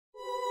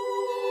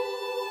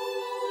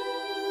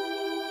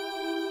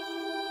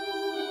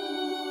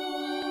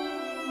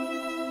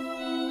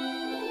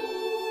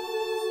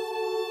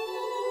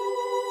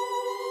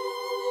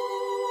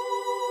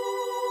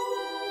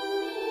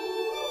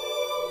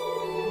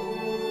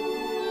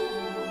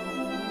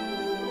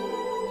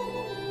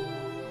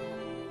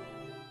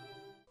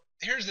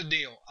here's the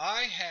deal.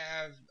 I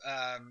have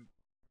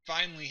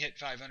finally hit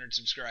 500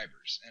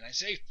 subscribers, and I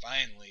say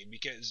finally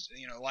because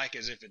like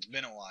as if it's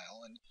been a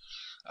while.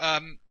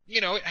 And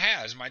it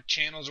has. My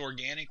channel's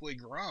organically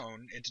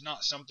grown. It's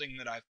not something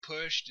that I've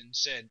pushed and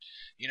said,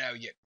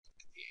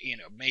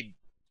 made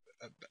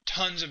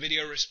tons of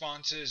video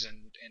responses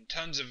and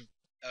tons of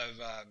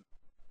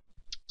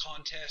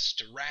contests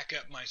to rack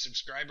up my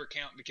subscriber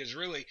count, because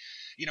really,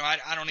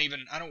 I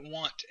don't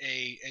want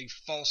a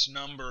false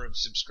number of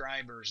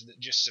subscribers that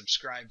just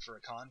subscribe for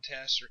a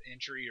contest or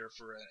entry or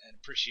for an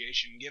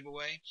appreciation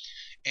giveaway.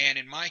 And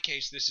in my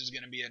case, this is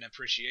going to be an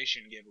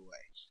appreciation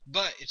giveaway,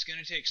 but it's going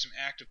to take some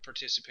active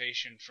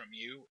participation from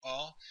you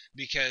all,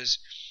 because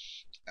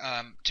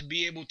to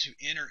be able to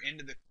enter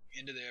into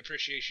the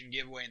appreciation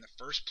giveaway in the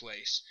first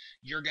place,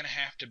 you're going to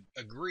have to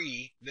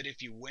agree that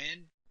if you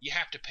win, you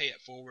have to pay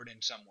it forward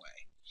in some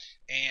way.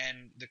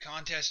 And the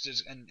contest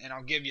is, and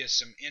I'll give you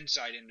some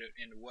insight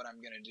into what I'm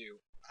going to do.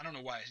 I don't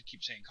know why I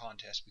keep saying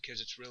contest,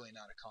 because it's really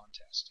not a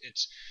contest.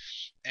 It's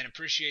an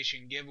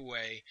appreciation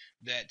giveaway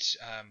that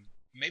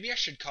maybe I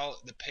should call it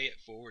the Pay It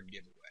Forward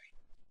giveaway.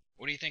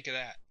 What do you think of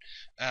that?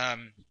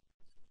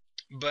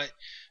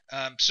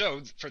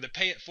 So for the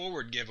Pay It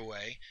Forward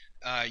giveaway,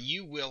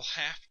 you will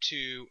have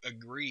to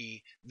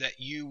agree that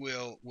you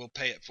will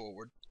pay it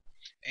forward.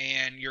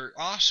 And you're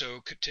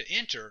also, to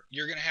enter,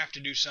 you're going to have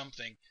to do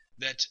something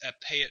that's a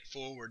pay it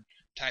forward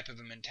type of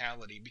a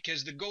mentality,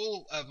 because the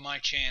goal of my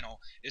channel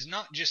is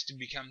not just to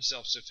become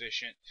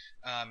self-sufficient,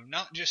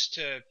 not just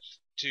to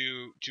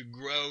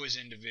grow as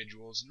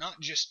individuals, not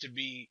just to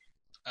be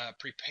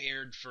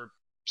prepared for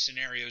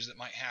scenarios that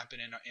might happen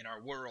in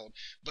our world,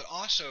 but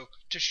also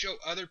to show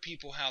other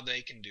people how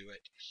they can do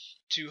it,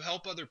 to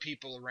help other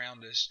people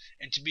around us,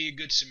 and to be a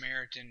good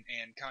Samaritan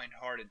and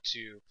kind-hearted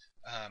to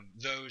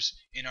those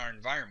in our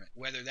environment,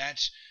 whether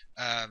that's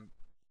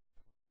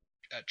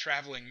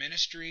traveling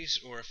ministries,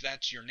 or if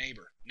that's your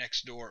neighbor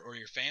next door or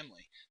your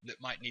family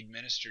that might need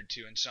ministered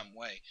to in some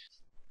way.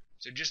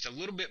 So just a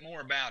little bit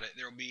more about it.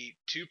 There will be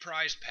 2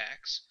 prize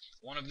packs.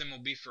 One of them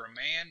will be for a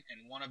man,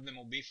 and one of them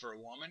will be for a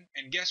woman.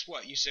 And guess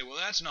what? You say, well,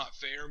 that's not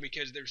fair,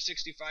 because there's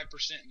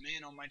 65%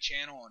 men on my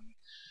channel and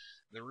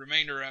the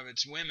remainder of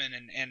it's women,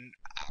 and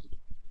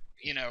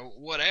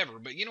whatever.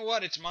 But you know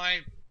what? It's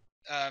my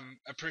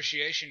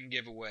appreciation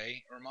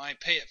giveaway, or my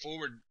Pay It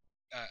Forward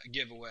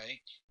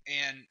giveaway,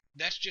 and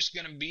that's just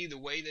going to be the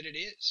way that it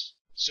is.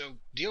 So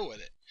deal with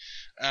it.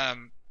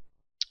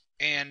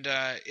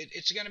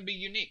 It's going to be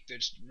unique.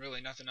 There's really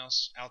nothing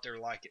else out there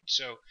like it.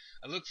 So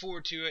I look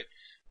forward to it.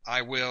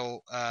 I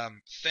will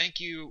thank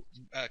you.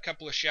 A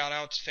couple of shout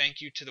outs.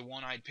 Thank you to the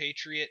One-Eyed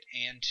Patriot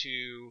and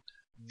to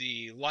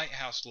the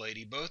Lighthouse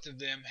Lady. Both of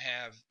them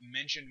have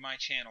mentioned my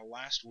channel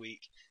last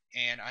week,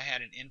 and I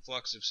had an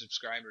influx of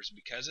subscribers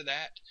because of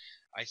that.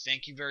 I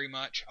thank you very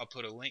much. I'll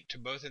put a link to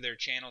both of their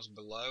channels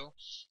below,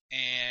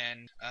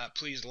 and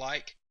please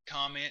like,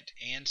 comment,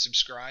 and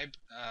subscribe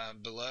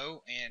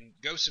below, and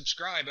go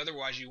subscribe,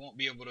 otherwise you won't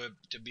be able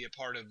to be a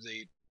part of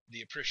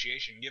the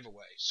appreciation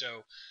giveaway.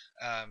 So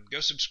go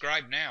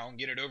subscribe now and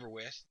get it over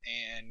with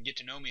and get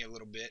to know me a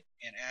little bit,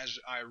 and as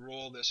I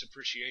roll this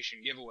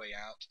appreciation giveaway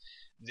out,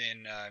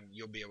 then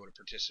you'll be able to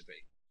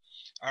participate.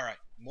 Alright,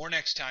 more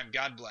next time.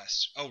 God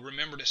bless. Oh,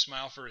 remember to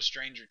smile for a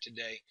stranger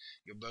today.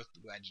 You'll both be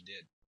glad you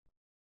did.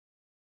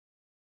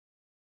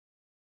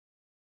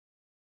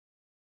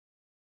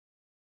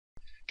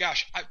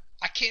 Gosh,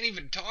 I can't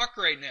even talk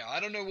right now. I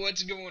don't know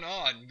what's going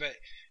on, but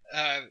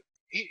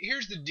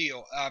here's the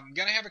deal. I'm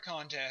going to have a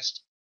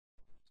contest.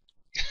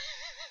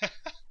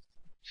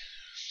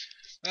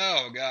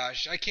 Oh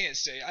gosh, I can't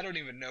say. I don't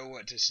even know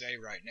what to say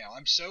right now.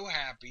 I'm so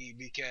happy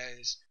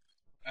because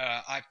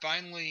I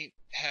finally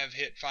have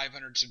hit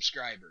 500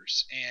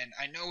 subscribers, and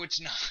I know it's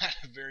not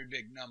a very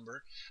big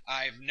number.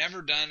 I've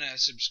never done a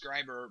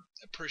subscriber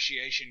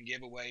appreciation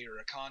giveaway or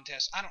a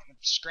contest. I don't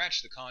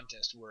scratch the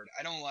contest word.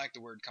 I don't like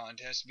the word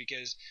contest,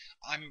 because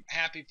I'm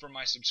happy for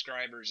my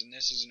subscribers, and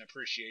this is an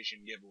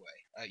appreciation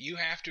giveaway. You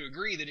have to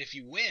agree that if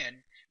you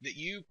win, that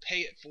you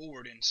pay it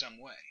forward in some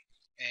way,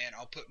 and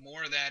I'll put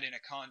more of that in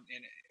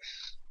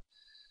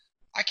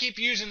I keep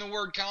using the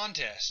word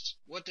contest.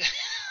 What the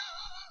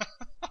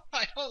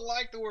I don't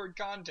like the word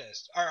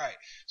contest. Alright,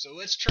 so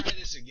let's try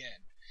this again.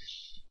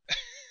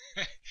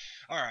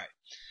 Alright.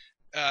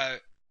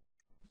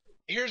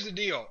 Here's the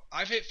deal.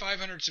 I've hit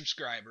 500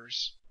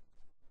 subscribers.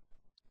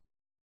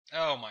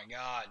 Oh my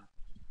god.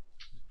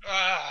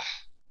 Ah.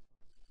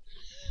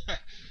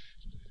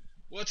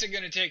 What's it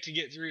going to take to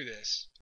get through this?